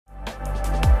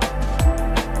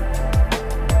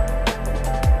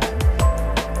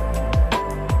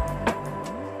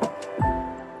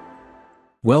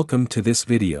Welcome to this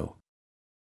video.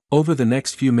 Over the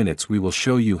next few minutes we will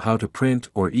show you how to print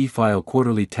or e-file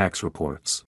quarterly tax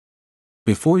reports.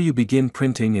 Before you begin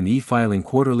printing and e-filing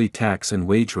quarterly tax and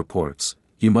wage reports,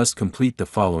 you must complete the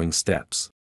following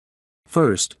steps.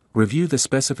 First, review the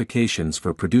specifications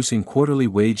for producing quarterly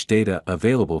wage data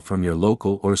available from your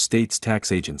local or state's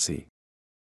tax agency.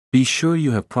 Be sure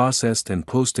you have processed and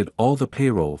posted all the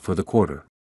payroll for the quarter.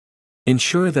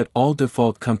 Ensure that all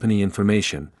default company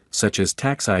information, such as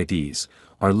tax IDs,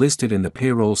 are listed in the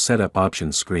payroll setup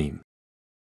options screen.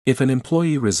 If an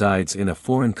employee resides in a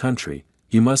foreign country,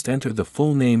 you must enter the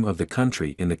full name of the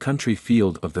country in the country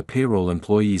field of the payroll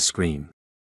employees screen.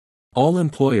 All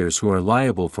employers who are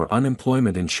liable for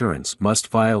unemployment insurance must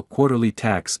file quarterly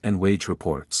tax and wage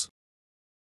reports.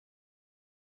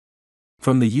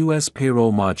 From the US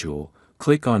Payroll module,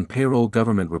 click on Payroll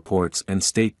Government Reports and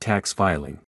State Tax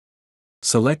Filing.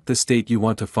 Select the state you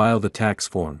want to file the tax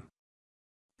form.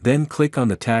 Then click on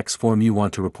the tax form you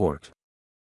want to report.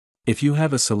 If you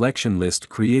have a selection list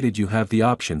created, you have the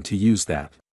option to use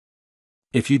that.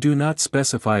 If you do not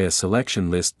specify a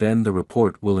selection list, then the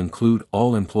report will include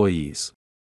all employees.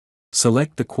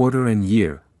 Select the quarter and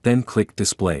year, then click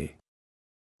Display.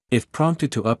 If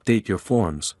prompted to update your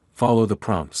forms, follow the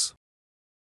prompts.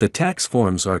 The tax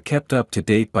forms are kept up to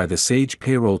date by the Sage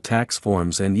Payroll Tax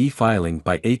Forms and e-filing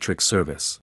by Atrix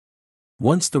service.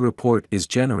 Once the report is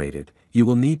generated, you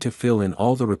will need to fill in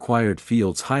all the required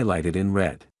fields highlighted in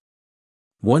red.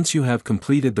 Once you have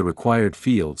completed the required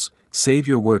fields, save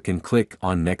your work and click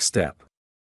on Next Step.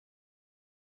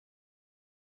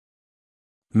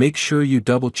 Make sure you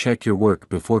double-check your work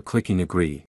before clicking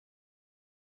Agree.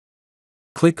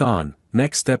 Click on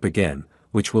Next Step again,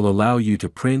 which will allow you to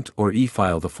print or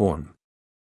e-file the form.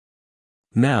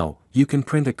 Now, you can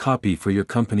print a copy for your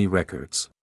company records.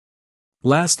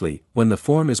 Lastly, when the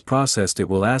form is processed, it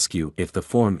will ask you if the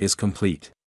form is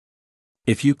complete.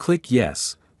 If you click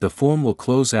Yes, the form will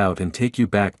close out and take you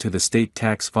back to the state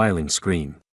tax filing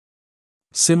screen.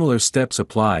 Similar steps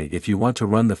apply if you want to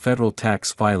run the federal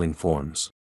tax filing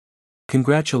forms.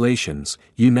 Congratulations,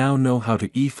 you now know how to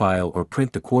e-file or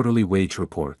print the quarterly wage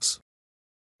reports.